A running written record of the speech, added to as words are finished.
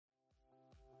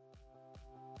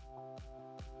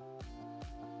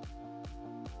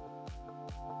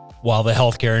While the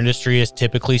healthcare industry is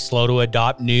typically slow to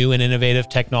adopt new and innovative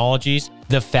technologies,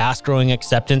 the fast-growing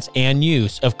acceptance and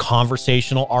use of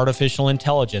conversational artificial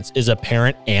intelligence is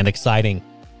apparent and exciting.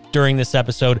 During this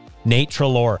episode, Nate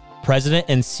Treloar, President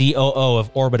and COO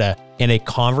of Orbita and a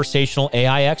conversational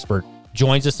AI expert,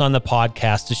 joins us on the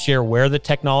podcast to share where the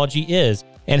technology is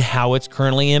and how it's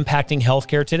currently impacting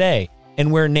healthcare today,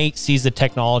 and where Nate sees the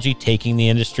technology taking the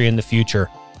industry in the future.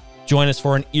 Join us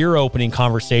for an ear-opening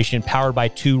conversation powered by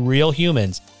two real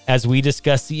humans as we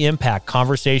discuss the impact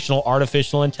conversational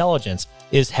artificial intelligence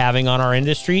is having on our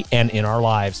industry and in our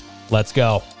lives. Let's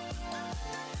go.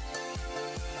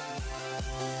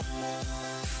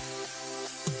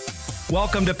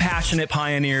 Welcome to Passionate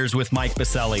Pioneers with Mike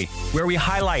Biselli, where we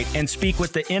highlight and speak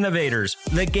with the innovators,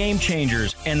 the game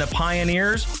changers, and the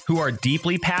pioneers who are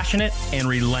deeply passionate and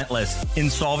relentless in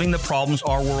solving the problems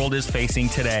our world is facing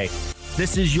today.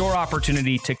 This is your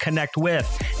opportunity to connect with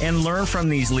and learn from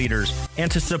these leaders and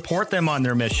to support them on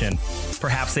their mission.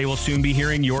 Perhaps they will soon be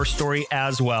hearing your story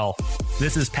as well.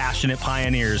 This is Passionate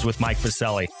Pioneers with Mike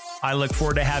Biselli. I look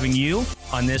forward to having you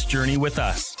on this journey with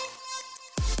us.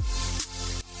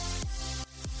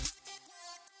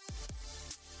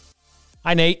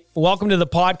 Hi, Nate. Welcome to the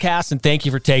podcast, and thank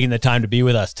you for taking the time to be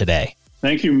with us today.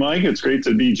 Thank you, Mike. It's great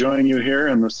to be joining you here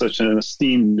in such an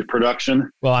esteemed production.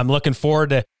 Well, I'm looking forward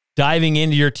to diving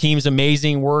into your team's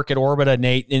amazing work at Orbita,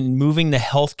 Nate, in moving the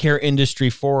healthcare industry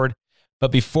forward.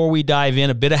 But before we dive in,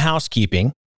 a bit of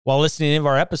housekeeping. While listening to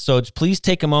our episodes, please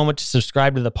take a moment to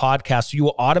subscribe to the podcast so you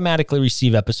will automatically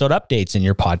receive episode updates in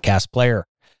your podcast player.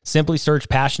 Simply search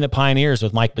Passionate Pioneers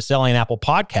with Mike Biselli in Apple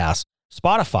Podcasts,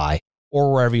 Spotify,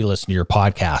 or wherever you listen to your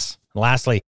podcasts. And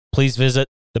lastly, please visit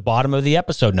the bottom of the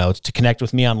episode notes to connect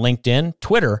with me on LinkedIn,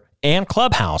 Twitter, and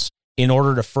Clubhouse in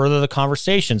order to further the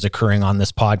conversations occurring on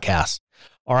this podcast.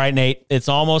 All right, Nate, it's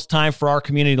almost time for our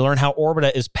community to learn how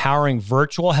Orbita is powering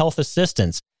virtual health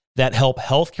assistants that help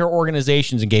healthcare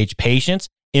organizations engage patients,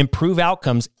 improve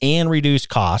outcomes, and reduce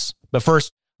costs. But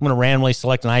first, I'm going to randomly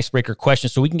select an icebreaker question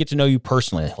so we can get to know you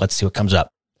personally. Let's see what comes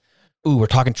up. Ooh, we're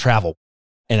talking travel.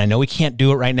 And I know we can't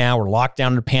do it right now. We're locked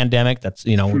down in a pandemic. That's,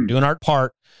 we're doing our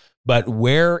part. But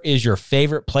where is your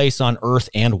favorite place on earth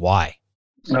and why?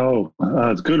 Oh,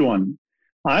 it's a good one.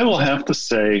 I will have to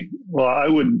say, well, I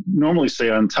would normally say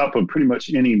on top of pretty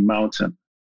much any mountain.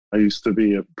 I used to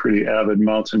be a pretty avid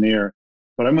mountaineer,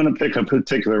 but I'm going to pick a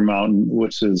particular mountain,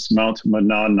 which is Mount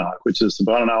Monadnock, which is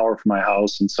about an hour from my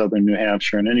house in southern New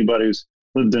Hampshire. And anybody who's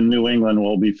lived in New England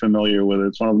will be familiar with it.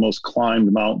 It's one of the most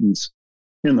climbed mountains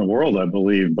in the world, I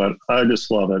believe, but I just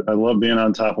love it. I love being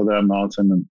on top of that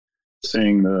mountain and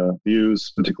seeing the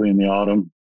views, particularly in the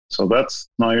autumn. So that's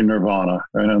my nirvana,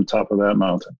 right on top of that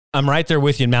mountain. I'm right there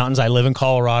with you in mountains. I live in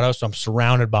Colorado, so I'm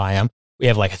surrounded by them. We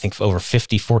have I think over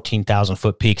 14,000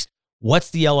 foot peaks. What's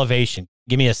the elevation?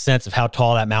 Give me a sense of how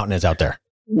tall that mountain is out there.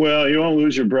 Well, you won't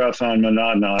lose your breath on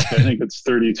Monadnock. I think it's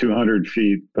 3,200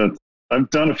 feet, but I've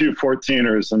done a few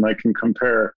 14ers and I can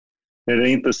compare. It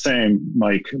ain't the same,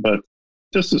 Mike, but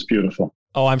just as beautiful.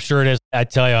 Oh, I'm sure it is. I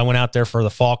tell you, I went out there for the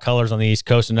fall colors on the East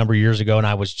Coast a number of years ago, and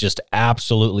I was just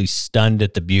absolutely stunned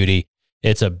at the beauty.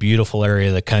 It's a beautiful area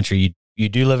of the country. You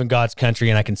do live in God's country,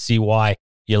 and I can see why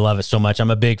you love it so much.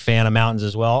 I'm a big fan of mountains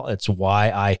as well. It's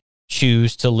why I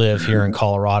choose to live here in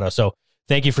Colorado. So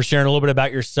thank you for sharing a little bit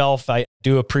about yourself. I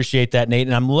do appreciate that, Nate,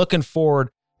 and I'm looking forward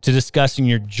to discussing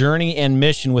your journey and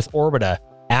mission with Orbita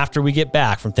after we get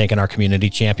back from thanking our community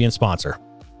champion sponsor.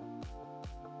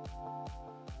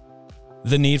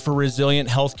 The need for resilient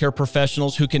healthcare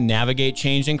professionals who can navigate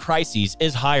change and crises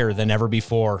is higher than ever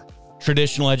before.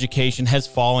 Traditional education has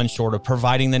fallen short of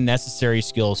providing the necessary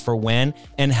skills for when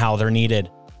and how they're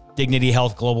needed. Dignity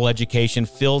Health Global Education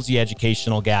fills the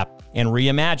educational gap and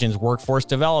reimagines workforce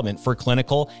development for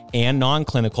clinical and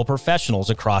non-clinical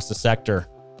professionals across the sector.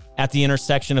 At the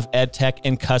intersection of EdTech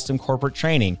and custom corporate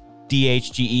training,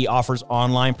 DHGE offers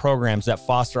online programs that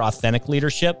foster authentic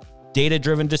leadership,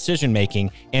 data-driven decision-making,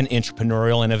 and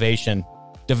entrepreneurial innovation.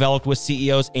 Developed with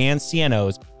CEOs and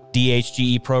CNOs,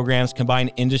 DHGE programs combine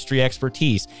industry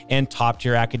expertise and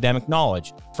top-tier academic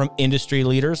knowledge from industry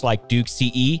leaders like Duke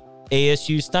CE,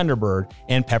 ASU's Thunderbird,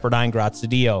 and Pepperdine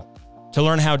Grazia-Deio. To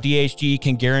learn how DHGE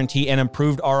can guarantee an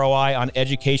improved ROI on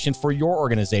education for your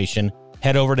organization,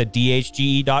 head over to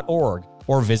dhge.org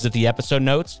or visit the episode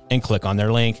notes and click on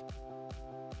their link.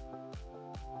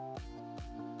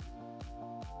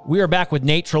 We are back with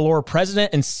Nate Treloar, President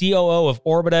and COO of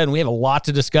Orbita, and we have a lot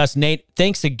to discuss. Nate,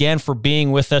 thanks again for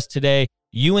being with us today.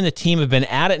 You and the team have been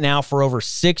at it now for over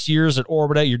 6 years at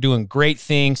Orbita. You're doing great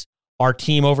things. Our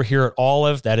team over here at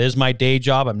Olive, that is my day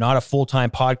job. I'm not a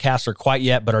full-time podcaster quite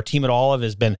yet, but our team at Olive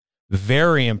has been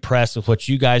very impressed with what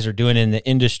you guys are doing in the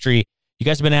industry. You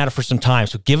guys have been at it for some time.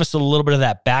 So give us a little bit of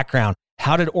that background.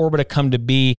 How did Orbita come to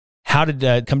be? How did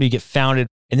the company get founded?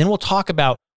 And then we'll talk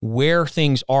about where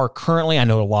things are currently. I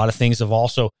know a lot of things have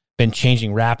also been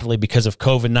changing rapidly because of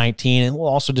COVID-19. And we'll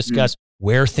also discuss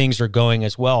where things are going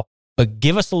as well. But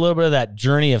give us a little bit of that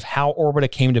journey of how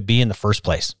Orbita came to be in the first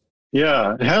place.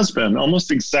 Yeah, it has been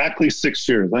almost exactly 6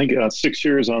 years. I think 6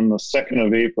 years on the 2nd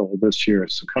of April this year,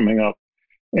 so coming up.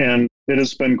 And it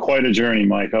has been quite a journey,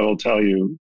 Mike, I will tell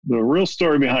you. The real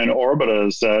story behind Orbita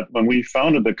is that when we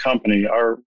founded the company,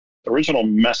 our original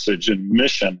message and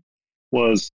mission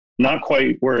was not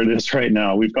quite where it is right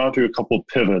now. We've gone through a couple of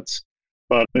pivots,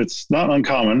 but it's not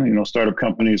uncommon. Startup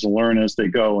companies learn as they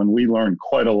go, and we learned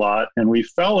quite a lot. And we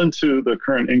fell into the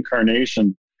current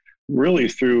incarnation really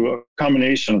through a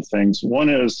combination of things. One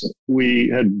is we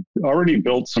had already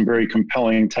built some very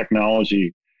compelling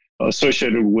technology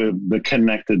associated with the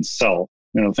connected cell.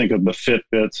 Think of the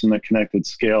Fitbits and the connected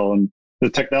scale. And the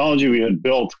technology we had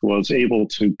built was able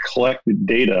to collect the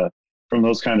data from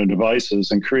those kind of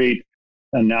devices and create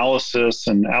analysis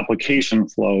and application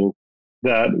flow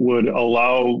that would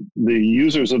allow the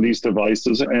users of these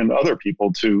devices and other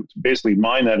people to basically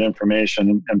mine that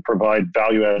information and provide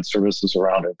value-added services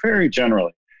around it, very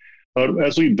generally. But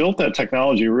as we built that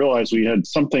technology, we realized we had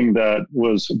something that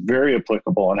was very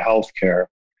applicable in healthcare.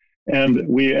 And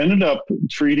we ended up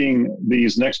treating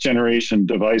these next-generation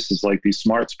devices like these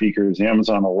smart speakers,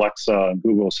 Amazon Alexa and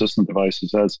Google Assistant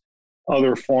devices as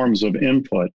other forms of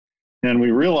input. And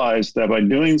we realized that by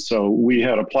doing so, we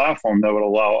had a platform that would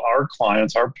allow our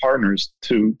clients, our partners,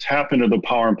 to tap into the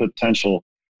power and potential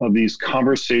of these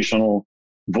conversational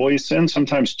voice and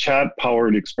sometimes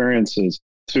chat-powered experiences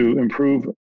to improve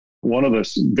one of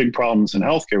the big problems in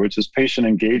healthcare, which is patient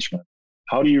engagement.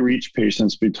 How do you reach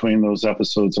patients between those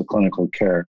episodes of clinical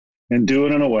care and do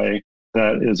it in a way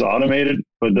that is automated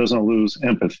but doesn't lose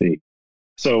empathy?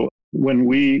 So when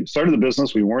we started the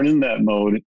business, we weren't in that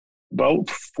mode. About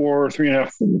 4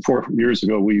 years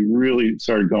ago, we really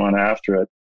started going after it.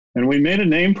 And we made a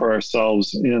name for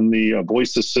ourselves in the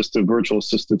voice-assisted,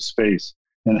 virtual-assisted space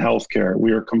in healthcare.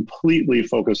 We are completely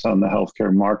focused on the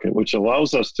healthcare market, which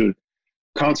allows us to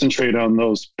concentrate on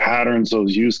those patterns,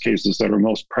 those use cases that are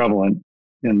most prevalent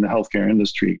in the healthcare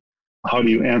industry. How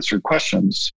do you answer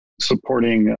questions?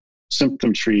 Supporting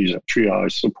symptom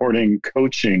triage, supporting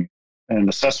coaching and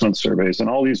assessment surveys, and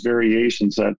all these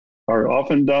variations that are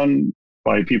often done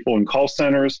by people in call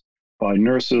centers, by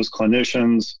nurses,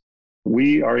 clinicians.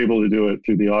 We are able to do it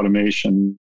through the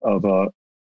automation of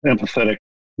empathetic,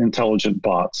 intelligent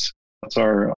bots. That's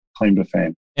our claim to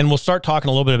fame. And we'll start talking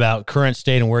a little bit about current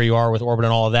state and where you are with Orbita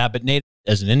and all of that. But Nate,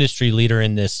 as an industry leader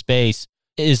in this space,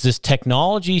 is this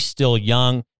technology still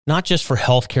young, not just for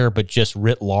healthcare, but just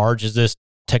writ large? Is this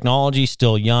technology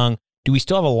still young? Do we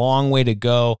still have a long way to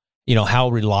go? How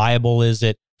reliable is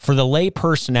it? For the lay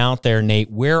person out there, Nate,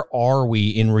 where are we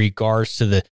in regards to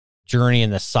the journey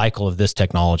and the cycle of this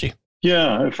technology?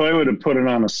 Yeah, if I were to put it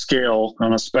on a scale,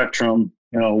 on a spectrum,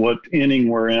 what inning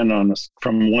we're in on this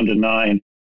from 1 to 9,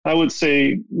 I would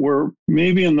say we're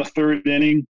maybe in the 3rd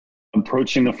inning,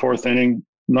 approaching the 4th inning,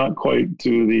 not quite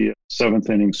to the 7th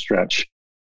inning stretch.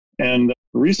 And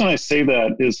the reason I say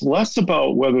that is less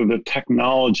about whether the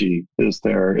technology is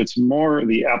there. It's more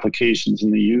the applications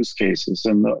and the use cases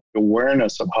and the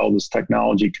awareness of how this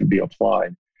technology can be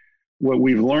applied. What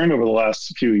we've learned over the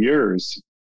last few years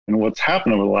and what's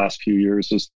happened over the last few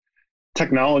years is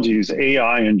technologies,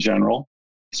 AI in general,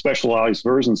 specialized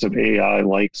versions of AI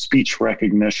like speech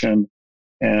recognition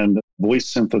and voice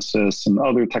synthesis and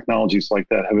other technologies like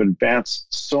that have advanced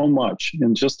so much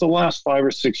in just the last 5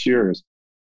 or 6 years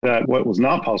that what was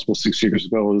not possible 6 years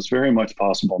ago is very much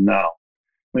possible now.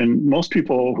 And most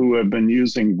people who have been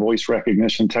using voice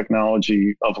recognition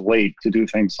technology of late to do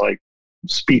things like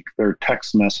speak their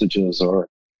text messages or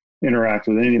interact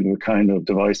with any of the kind of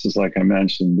devices like I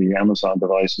mentioned, the Amazon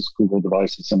devices, Google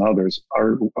devices, and others,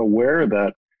 are aware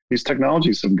that these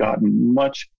technologies have gotten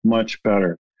much, much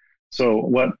better. So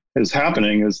what is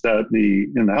happening is that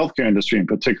in the healthcare industry in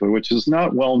particular, which is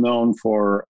not well known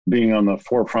for being on the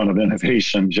forefront of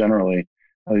innovation generally,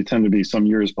 they tend to be some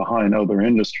years behind other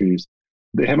industries.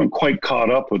 They haven't quite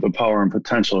caught up with the power and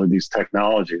potential of these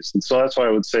technologies. And so that's why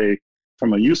I would say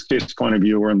from a use case point of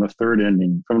view, we're in the 3rd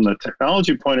inning. From the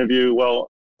technology point of view,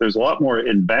 well, there's a lot more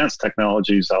advanced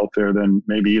technologies out there than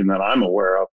maybe even that I'm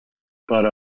aware of. But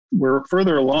we're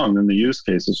further along in the use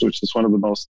cases, which is one of the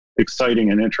most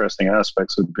exciting and interesting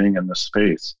aspects of being in this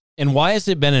space. And why has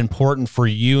it been important for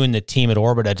you and the team at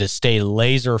Orbita to stay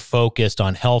laser focused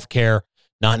on healthcare,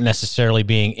 not necessarily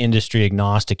being industry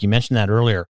agnostic? You mentioned that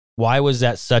earlier. Why was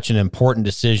that such an important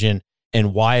decision?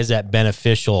 And why is that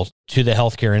beneficial to the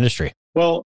healthcare industry?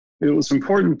 Well, it was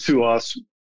important to us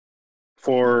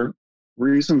for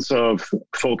reasons of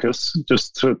focus,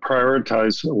 just to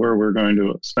prioritize where we're going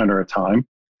to spend our time.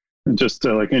 And just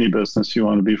like any business, you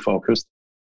want to be focused.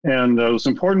 And it was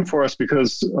important for us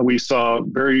because we saw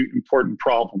very important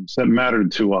problems that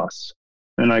mattered to us.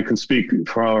 And I can speak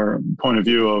from our point of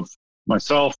view of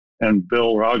myself and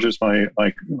Bill Rogers, one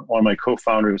of my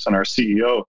co-founders and our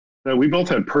CEO, that we both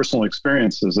had personal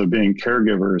experiences of being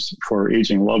caregivers for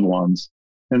aging loved ones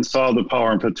and saw the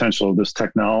power and potential of this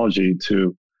technology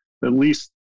to at least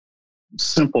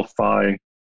simplify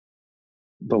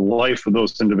the life of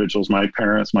those individuals, my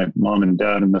parents, my mom and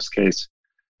dad in this case.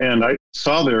 And I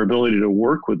saw their ability to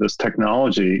work with this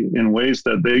technology in ways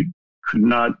that they could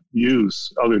not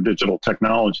use other digital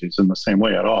technologies in the same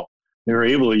way at all. They were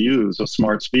able to use a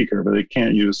smart speaker, but they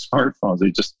can't use smartphones.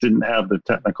 They just didn't have the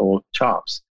technical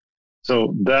chops.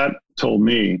 So that told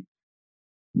me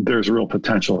there's real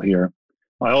potential here.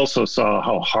 I also saw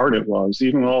how hard it was,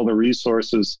 even with all the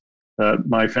resources that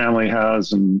my family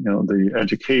has and the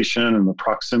education and the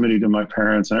proximity to my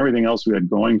parents and everything else we had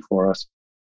going for us.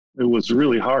 It was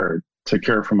really hard to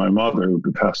care for my mother, who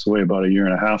passed away about 1.5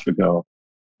 years ago.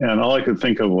 And all I could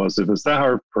think of was, if it's that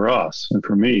hard for us and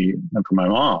for me and for my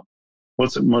mom,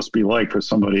 what's it must be like for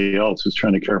somebody else who's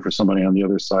trying to care for somebody on the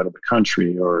other side of the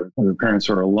country, or their parents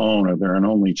are alone, or they're an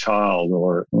only child,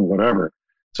 or whatever.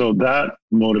 So that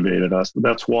motivated us.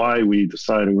 That's why we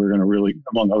decided we were going to really,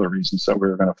 among other reasons, that we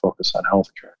were going to focus on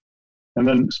healthcare. And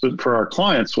then for our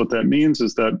clients, what that means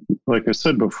is that, like I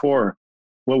said before,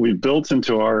 what we've built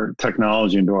into our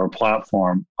technology, into our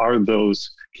platform, are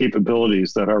those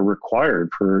capabilities that are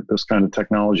required for this kind of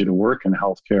technology to work in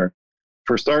healthcare.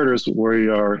 For starters, we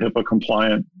are HIPAA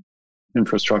compliant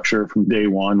infrastructure from day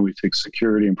one. We take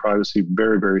security and privacy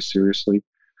very, very seriously.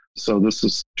 So this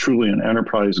is truly an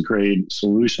enterprise grade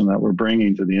solution that we're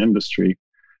bringing to the industry.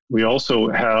 We also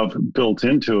have built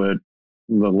into it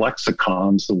the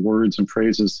lexicons, the words and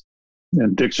phrases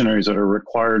and dictionaries that are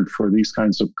required for these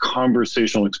kinds of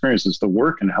conversational experiences to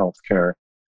work in healthcare,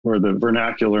 where the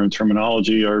vernacular and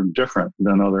terminology are different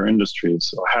than other industries.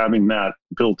 So having that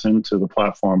built into the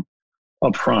platform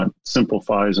upfront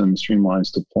simplifies and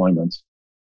streamlines deployments.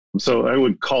 So I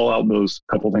would call out those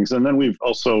couple things. And then we've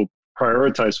also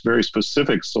prioritized very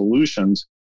specific solutions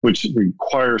which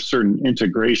require certain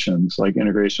integrations, like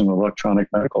integration with electronic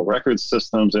medical records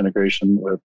systems, integration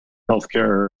with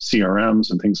healthcare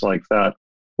CRMs and things like that,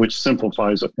 which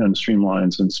simplifies and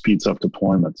streamlines and speeds up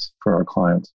deployments for our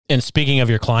clients. And speaking of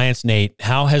your clients, Nate,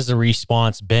 how has the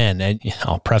response been? And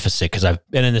I'll preface it because I've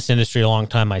been in this industry a long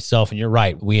time myself. And you're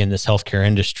right. We in this healthcare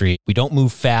industry, we don't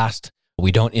move fast.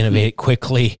 We don't innovate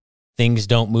quickly. Things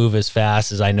don't move as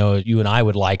fast as I know you and I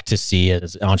would like to see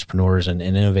as entrepreneurs and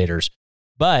innovators.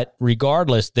 But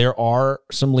regardless, there are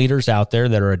some leaders out there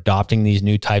that are adopting these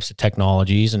new types of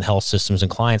technologies and health systems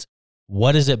and clients.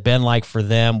 What has it been like for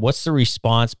them? What's the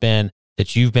response been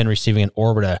that you've been receiving in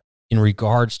Orbita in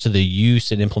regards to the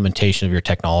use and implementation of your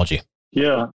technology?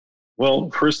 Yeah.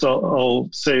 Well, first I'll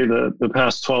say that the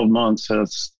past 12 months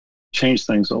has changed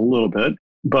things a little bit,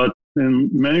 but in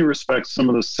many respects, some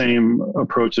of the same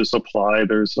approaches apply.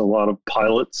 There's a lot of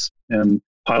pilots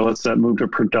that move to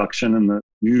production, and the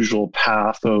usual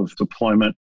path of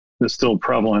deployment is still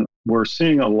prevalent. We're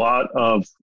seeing a lot of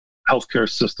healthcare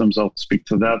systems, I'll speak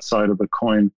to that side of the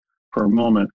coin for a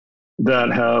moment,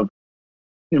 that have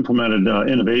implemented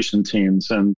innovation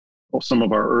teams. And some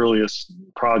of our earliest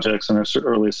projects and our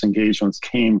earliest engagements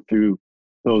came through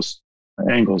those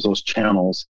angles, those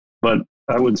channels. But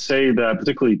I would say that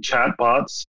particularly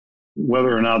chatbots,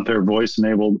 whether or not they're voice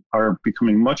enabled, are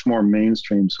becoming much more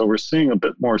mainstream. So we're seeing a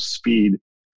bit more speed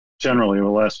generally over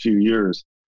the last few years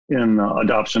in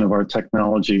adoption of our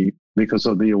technology because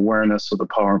of the awareness of the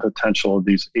power and potential of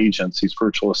these agents, these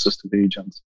virtual assistive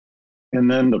agents. And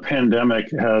then the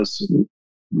pandemic has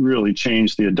really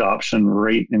changed the adoption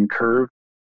rate and curve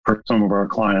for some of our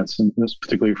clients, and this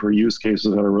particularly for use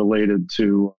cases that are related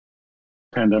to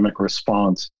pandemic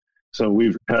response. So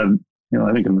we've had,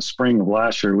 I think in the spring of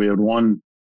last year, we had one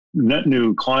net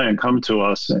new client come to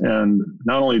us, and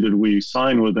not only did we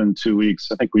sign within 2 weeks,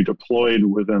 I think we deployed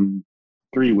within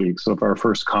 3 weeks of our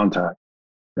first contact.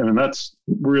 I mean, that's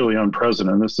really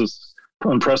unprecedented. This is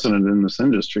unprecedented in this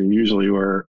industry, usually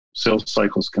where sales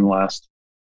cycles can last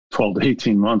 12 to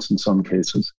 18 months in some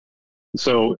cases.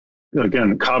 So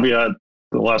again, caveat,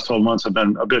 the last 12 months have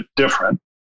been a bit different,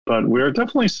 but we're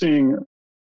definitely seeing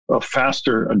a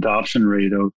faster adoption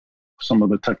rate of some of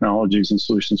the technologies and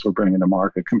solutions we're bringing to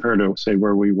market compared to, say,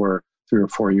 where we were 3 or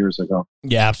 4 years ago.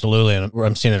 Yeah, absolutely. And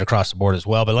I'm seeing it across the board as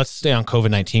well. But let's stay on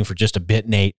COVID-19 for just a bit,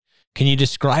 Nate. Can you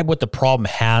describe what the problem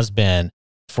has been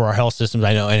for our health systems?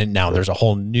 I know, and now there's a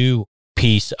whole new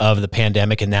piece of the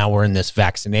pandemic, and now we're in this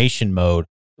vaccination mode.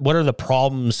 What are the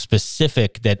problems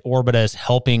specific that Orbita is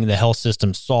helping the health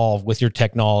system solve with your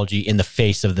technology in the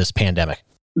face of this pandemic?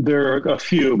 There are a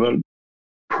few, but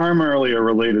primarily are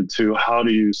related to how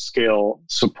do you scale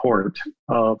support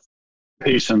of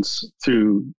patients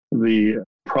through the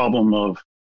problem of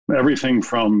everything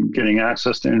from getting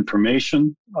access to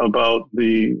information about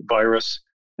the virus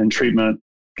and treatment,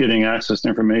 getting access to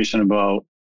information about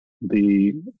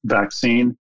the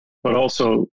vaccine, but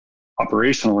also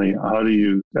operationally, how do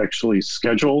you actually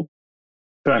schedule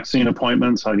vaccine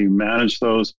appointments? How do you manage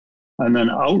those? And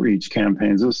then outreach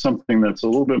campaigns is something that's a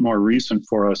little bit more recent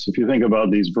for us. If you think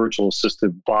about these virtual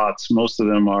assistive bots, most of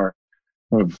them are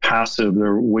passive.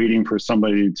 They're waiting for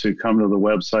somebody to come to the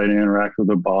website and interact with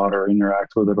the bot or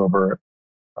interact with it over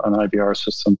an IVR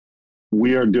system.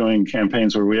 We are doing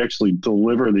campaigns where we actually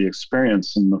deliver the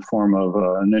experience in the form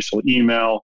of initial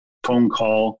email, phone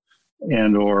call,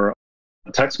 and or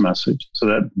a text message. So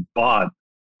that bot,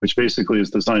 which basically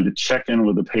is designed to check in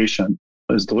with the patient,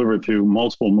 is delivered through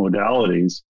multiple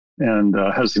modalities and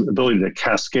has the ability to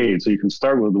cascade. So you can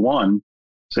start with one,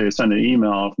 say send an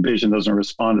email. If the patient doesn't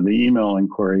respond to the email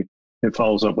inquiry, it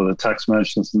follows up with a text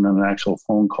message and then an actual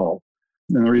phone call.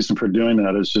 And the reason for doing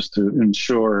that is just to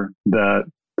ensure that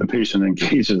the patient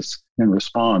engages and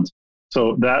responds.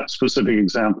 So that specific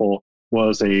example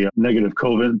was a negative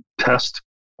COVID test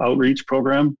outreach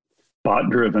program, bot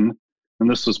driven. And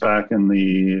this was back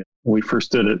we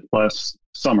first did it last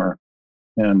summer,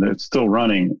 and it's still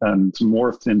running, and it's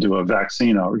morphed into a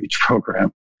vaccine outreach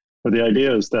program. But the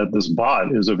idea is that this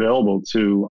bot is available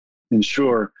to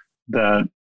ensure that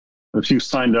if you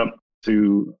signed up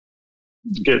to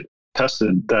get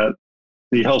tested, that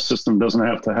the health system doesn't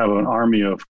have to have an army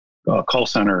of call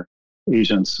center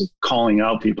agents calling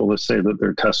out people to say that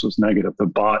their test was negative. The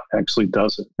bot actually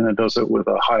does it, and it does it with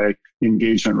a high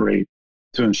engagement rate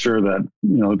to ensure that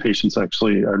the patients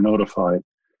actually are notified.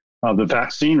 The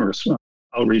vaccine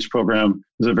outreach program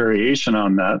is a variation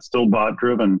on that, still bot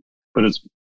driven, but it's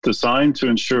designed to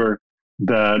ensure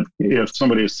that if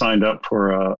somebody is signed up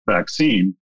for a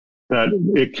vaccine, that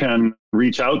it can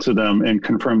reach out to them and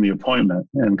confirm the appointment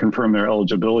and confirm their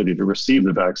eligibility to receive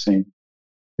the vaccine.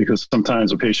 Because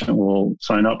sometimes a patient will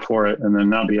sign up for it and then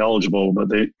not be eligible, but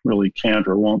they really can't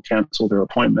or won't cancel their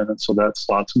appointment. And so that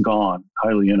slot's gone,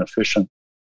 highly inefficient.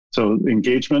 So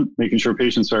engagement, making sure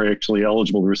patients are actually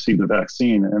eligible to receive the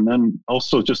vaccine. And then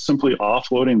also just simply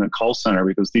offloading the call center,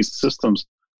 because these systems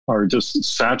are just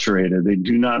saturated. They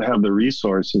do not have the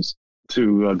resources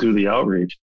to do the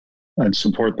outreach and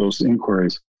support those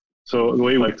inquiries. So the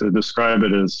way we like to describe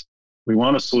it is we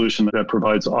want a solution that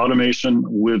provides automation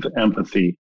with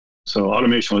empathy. So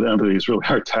automation with empathy is really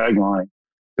our tagline,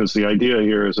 because the idea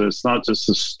here is that it's not just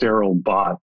a sterile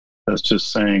bot that's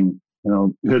just saying,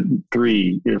 hit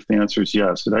 3 if the answer is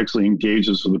yes. It actually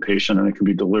engages with the patient, and it can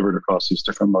be delivered across these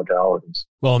different modalities.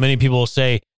 Well, many people will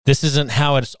say, this isn't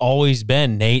how it's always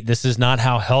been, Nate. This is not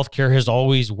how healthcare has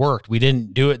always worked. We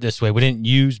didn't do it this way. We didn't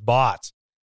use bots.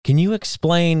 Can you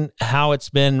explain how it's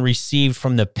been received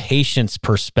from the patient's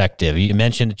perspective? You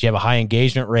mentioned that you have a high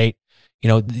engagement rate.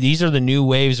 These are the new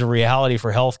waves of reality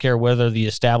for healthcare, whether the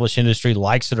established industry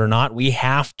likes it or not. We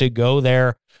have to go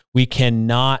there. We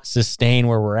cannot sustain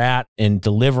where we're at and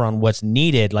deliver on what's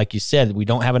needed. Like you said, we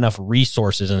don't have enough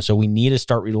resources. And so we need to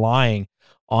start relying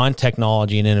on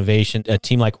technology and innovation a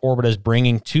team like Orbita is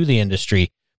bringing to the industry.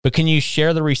 But can you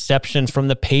share the reception from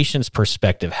the patient's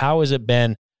perspective? How has it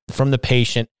been from the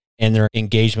patient and their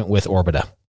engagement with Orbita?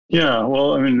 Yeah,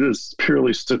 well, just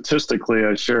purely statistically,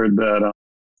 I shared that,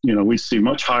 we see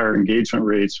much higher engagement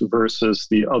rates versus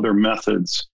the other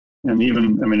methods. And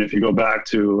even, if you go back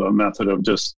to a method of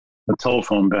just a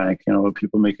telephone bank,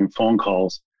 people making phone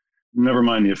calls, never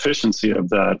mind the efficiency of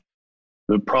that,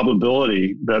 the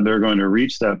probability that they're going to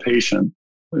reach that patient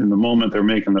in the moment they're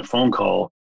making the phone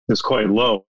call is quite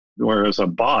low. Whereas a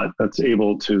bot that's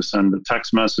able to send a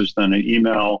text message, then an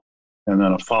email, and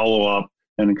then a follow-up,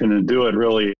 and can do it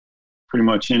really pretty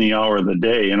much any hour of the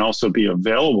day, and also be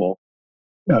available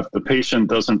if the patient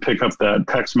doesn't pick up that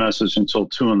text message until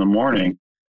 2 a.m,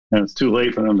 and it's too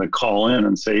late for them to call in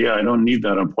and say, yeah, I don't need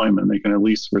that appointment. They can at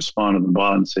least respond to the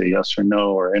bot and say yes or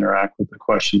no, or interact with the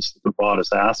questions that the bot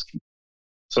is asking.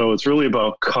 So it's really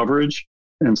about coverage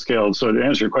and scale. So to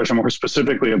answer your question more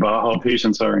specifically about how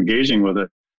patients are engaging with it,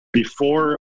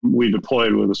 before we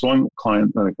deployed with this one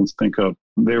client that I can think of,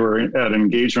 they were at an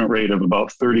engagement rate of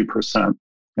about 30%.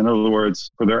 In other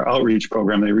words, for their outreach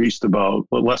program, they reached about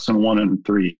less than 1 in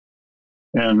 3.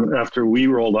 And after we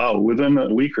rolled out, within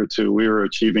a week or two, we were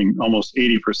achieving almost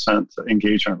 80%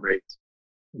 engagement rates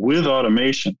with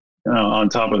automation on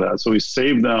top of that. So we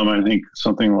saved them, I think,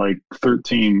 something like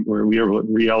 13, where we were able to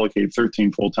reallocate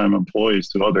 13 full-time employees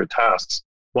to other tasks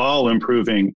while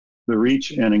improving the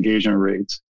reach and engagement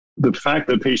rates. The fact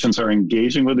that patients are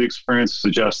engaging with the experience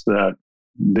suggests that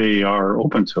they are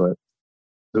open to it.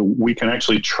 So we can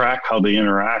actually track how they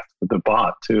interact with the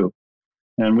bot too.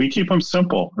 And we keep them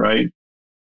simple, right?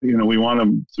 We want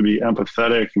them to be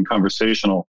empathetic and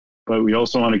conversational, but we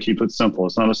also want to keep it simple.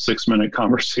 It's not a 6-minute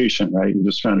conversation, right? You're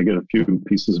just trying to get a few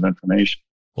pieces of information.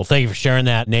 Well, thank you for sharing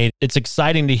that, Nate. It's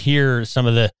exciting to hear some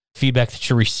of the feedback that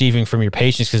you're receiving from your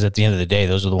patients, because at the end of the day,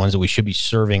 those are the ones that we should be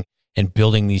serving and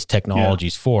building these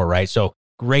technologies for, right? So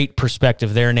great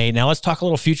perspective there, Nate. Now let's talk a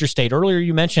little future state. Earlier,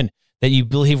 you mentioned that you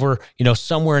believe we're,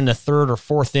 somewhere in the 3rd or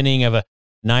 4th inning of a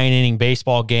 9-inning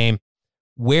baseball game.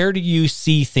 Where do you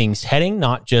see things heading,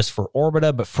 not just for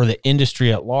Orbita, but for the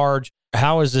industry at large?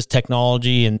 How is this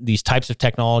technology and these types of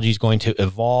technologies going to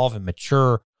evolve and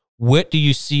mature? What do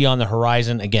you see on the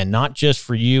horizon? Again, not just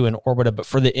for you and Orbita, but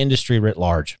for the industry writ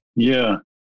large. Yeah.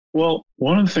 Well,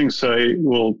 one of the things I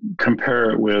will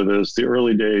compare it with is the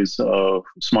early days of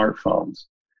smartphones.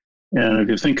 And if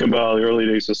you think about the early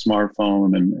days of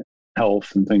smartphone and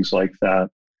health and things like that,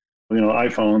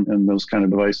 iPhone and those kind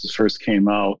of devices first came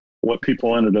out, what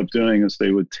people ended up doing is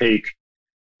they would take,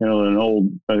 an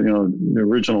old, the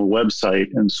original website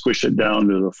and squish it down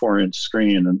to the 4-inch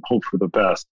screen and hope for the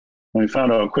best. And we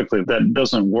found out quickly that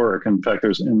doesn't work. In fact,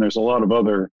 there's a lot of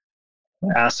other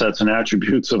assets and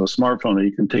attributes of a smartphone that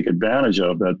you can take advantage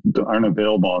of that aren't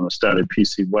available on the static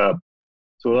PC web.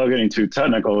 So without getting too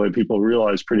technical, people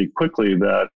realized pretty quickly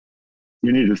that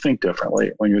you need to think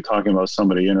differently when you're talking about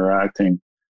somebody interacting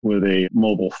with a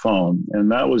mobile phone.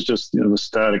 And that was just the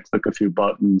static click a few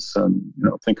buttons and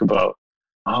think about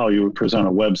how you would present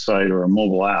a website or a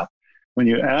mobile app. When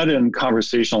you add in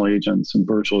conversational agents and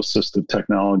virtual assistive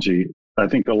technology, I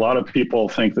think a lot of people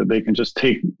think that they can just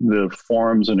take the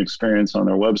forms and experience on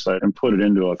their website and put it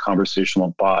into a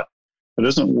conversational bot. It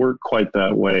doesn't work quite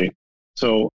that way.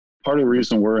 So part of the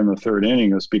reason we're in the 3rd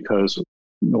inning is because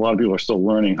a lot of people are still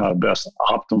learning how to best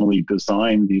optimally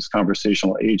design these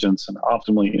conversational agents and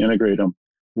optimally integrate them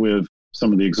with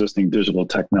some of the existing digital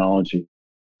technology.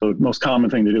 So the most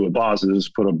common thing to do with bots is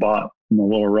put a bot in the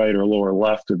lower right or lower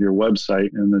left of your website,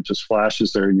 and it just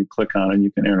flashes there and you click on it and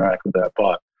you can interact with that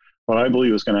bot. What I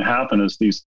believe is going to happen is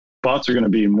these bots are going to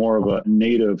be more of a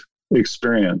native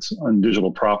experience on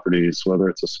digital properties, whether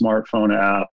it's a smartphone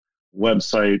app,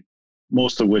 website,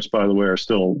 most of which, by the way,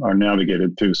 are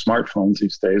navigated through smartphones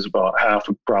these days. About half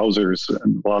of browsers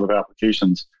and a lot of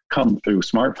applications come through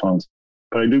smartphones.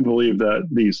 But I do believe that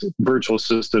these virtual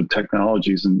assistive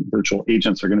technologies and virtual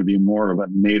agents are going to be more of a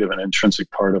native and intrinsic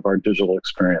part of our digital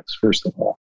experience, first of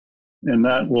all. And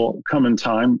that will come in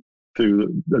time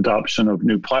through the adoption of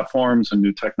new platforms and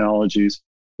new technologies.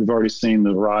 We've already seen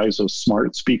the rise of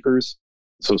smart speakers.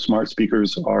 So smart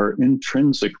speakers are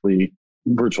intrinsically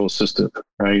virtual assistive,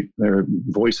 right? They're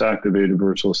voice-activated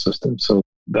virtual assistive. So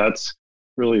that's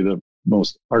really the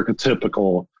most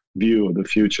archetypical view of the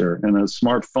future. And as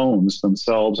smartphones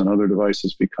themselves and other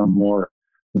devices become more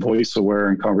voice-aware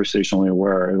and conversationally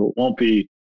aware, it won't be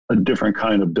a different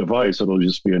kind of device. It'll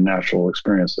just be a natural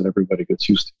experience that everybody gets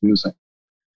used to using.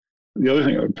 The other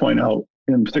thing I would point out,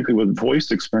 and particularly with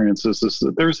voice experiences, is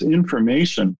that there's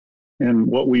information in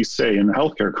what we say in the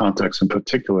healthcare context in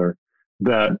particular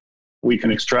that we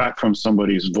can extract from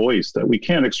somebody's voice that we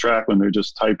can't extract when they're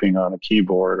just typing on a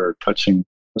keyboard or touching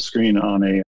a screen on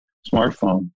a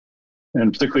smartphone.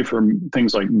 And particularly for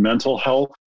things like mental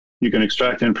health, you can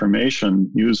extract information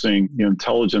using the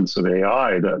intelligence of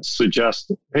AI that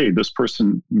suggests, hey, this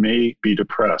person may be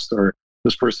depressed, or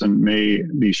this person may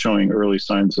be showing early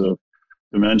signs of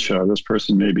dementia, or this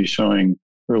person may be showing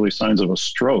early signs of a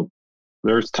stroke.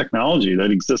 There's technology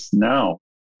that exists now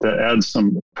that adds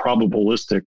some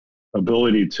probabilistic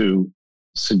ability to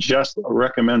suggest or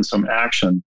recommend some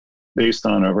action based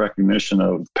on a recognition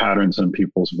of patterns in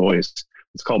people's voice.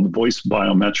 It's called voice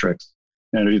biometrics.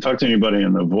 And if you talk to anybody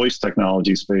in the voice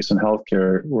technology space in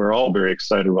healthcare, we're all very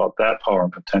excited about that power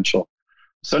and potential.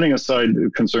 Setting aside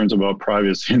concerns about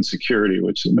privacy and security,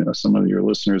 which some of your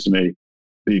listeners may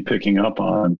be picking up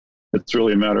on, it's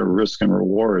really a matter of risk and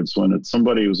rewards. When it's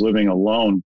somebody who's living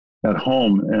alone at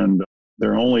home and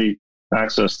their only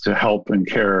access to help and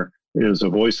care is a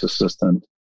voice assistant,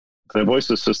 the voice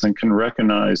assistant can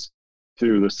recognize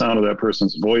through the sound of that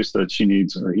person's voice that she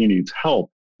needs or he needs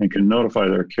help and can notify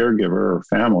their caregiver or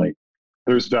family.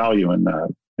 There's value in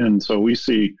that. And so we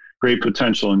see great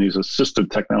potential in these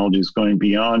assistive technologies going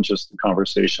beyond just the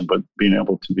conversation, but being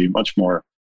able to be much more,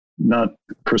 not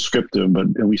prescriptive, but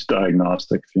at least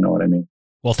diagnostic, if you know what I mean.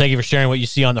 Well, thank you for sharing what you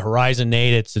see on the horizon,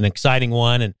 Nate. It's an exciting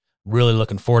one, and really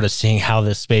looking forward to seeing how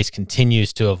this space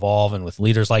continues to evolve. And with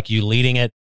leaders like you leading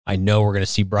it, I know we're going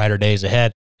to see brighter days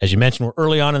ahead. As you mentioned, we're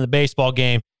early on in the baseball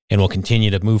game, and we'll continue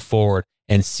to move forward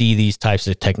and see these types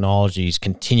of technologies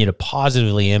continue to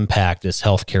positively impact this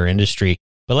healthcare industry.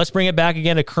 But let's bring it back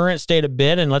again to current state a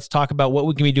bit, and let's talk about what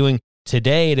we can be doing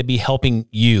today to be helping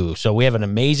you. So we have an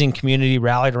amazing community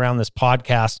rallied around this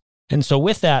podcast. And so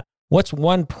with that, what's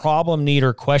one problem, need,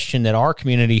 or question that our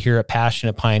community here at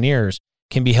Passionate Pioneers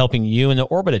can be helping you and the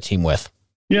Orbita team with?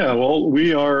 Yeah, well,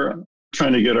 we are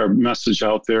trying to get our message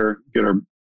out there, get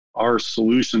our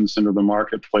solutions into the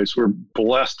marketplace. We're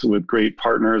blessed with great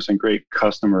partners and great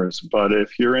customers. But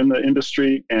if you're in the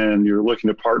industry and you're looking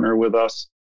to partner with us,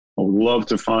 I would love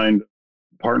to find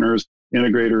partners,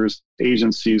 integrators,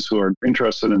 agencies who are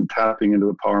interested in tapping into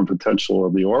the power and potential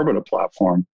of the Orbita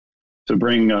platform to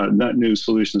bring net new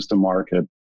solutions to market.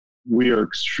 We are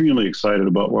extremely excited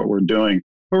about what we're doing.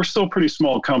 But we're still a pretty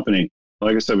small company.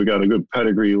 Like I said, we got a good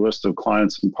pedigree list of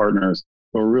clients and partners,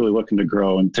 but we're really looking to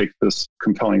grow and take this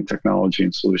compelling technology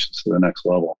and solutions to the next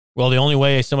level. Well, the only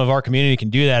way some of our community can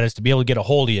do that is to be able to get a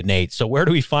hold of you, Nate. So where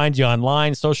do we find you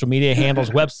online, social media handles,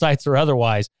 websites, or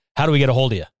otherwise? How do we get a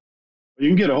hold of you? You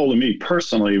can get a hold of me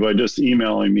personally by just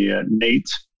emailing me at Nate,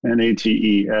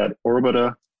 N-A-T-E, at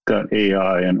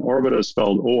orbita.ai. And Orbita is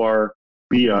spelled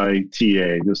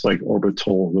O-R-B-I-T-A, just like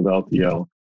orbital without the L.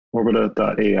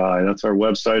 Orbita.ai. That's our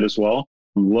website as well.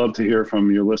 I'd love to hear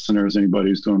from your listeners, anybody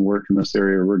who's doing work in this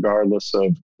area, regardless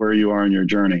of where you are in your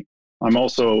journey. I'm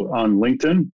also on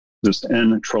LinkedIn, just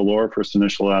N Treloar, first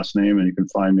initial, last name, and you can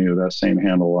find me with that same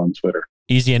handle on Twitter.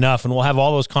 Easy enough. And we'll have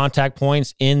all those contact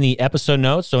points in the episode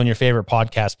notes. So in your favorite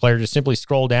podcast player, just simply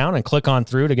scroll down and click on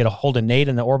through to get a hold of Nate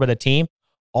and the Orbita team.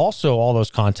 Also, all those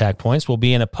contact points will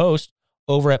be in a post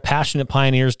over at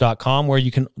passionatepioneers.com where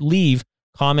you can leave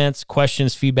comments,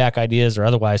 questions, feedback, ideas, or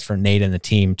otherwise for Nate and the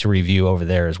team to review over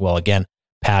there as well. Again,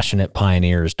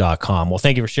 passionatepioneers.com. Well,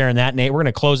 thank you for sharing that, Nate. We're going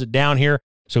to close it down here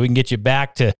so we can get you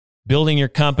back to building your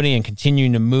company and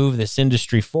continuing to move this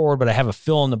industry forward. But I have a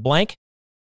fill in the blank.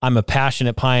 I'm a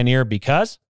passionate pioneer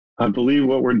because I believe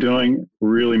what we're doing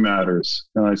really matters.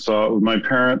 And I saw it with my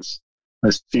parents.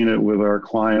 I've seen it with our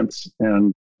clients.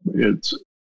 And it's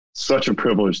such a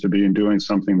privilege to be doing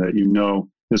something that you know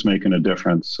is making a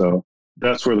difference. So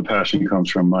that's where the passion comes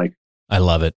from, Mike. I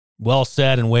love it. Well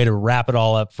said, and way to wrap it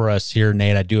all up for us here,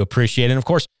 Nate. I do appreciate it. And of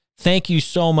course, thank you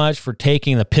so much for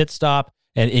taking the pit stop.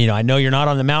 And, I know you're not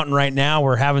on the mountain right now.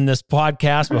 We're having this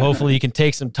podcast, but hopefully you can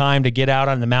take some time to get out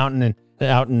on the mountain and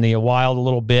out in the wild a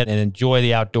little bit and enjoy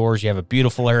the outdoors. You have a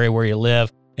beautiful area where you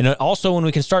live. And also when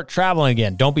we can start traveling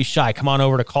again, don't be shy. Come on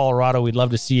over to Colorado. We'd love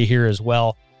to see you here as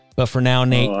well. But for now,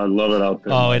 Nate. Oh, I love it out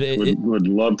there. Would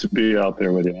love to be out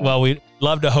there with you. Well, we'd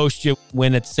love to host you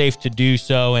when it's safe to do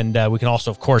so. And we can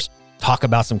also, of course, talk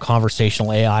about some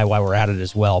conversational AI while we're at it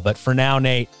as well. But for now,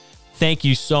 Nate, thank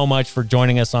you so much for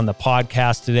joining us on the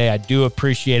podcast today. I do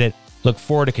appreciate it. Look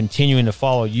forward to continuing to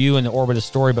follow you and the Orbita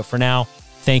story. But for now,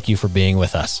 thank you for being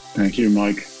with us. Thank you,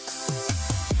 Mike.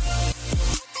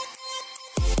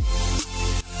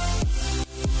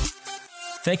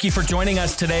 Thank you for joining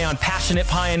us today on Passionate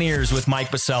Pioneers with Mike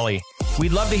Biselli.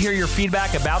 We'd love to hear your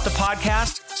feedback about the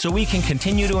podcast so we can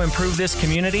continue to improve this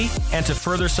community and to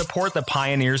further support the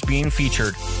pioneers being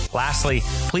featured. Lastly,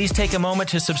 please take a moment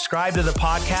to subscribe to the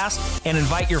podcast and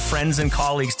invite your friends and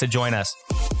colleagues to join us.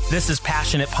 This is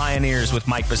Passionate Pioneers with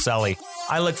Mike Biselli.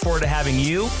 I look forward to having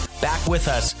you back with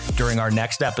us during our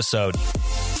next episode.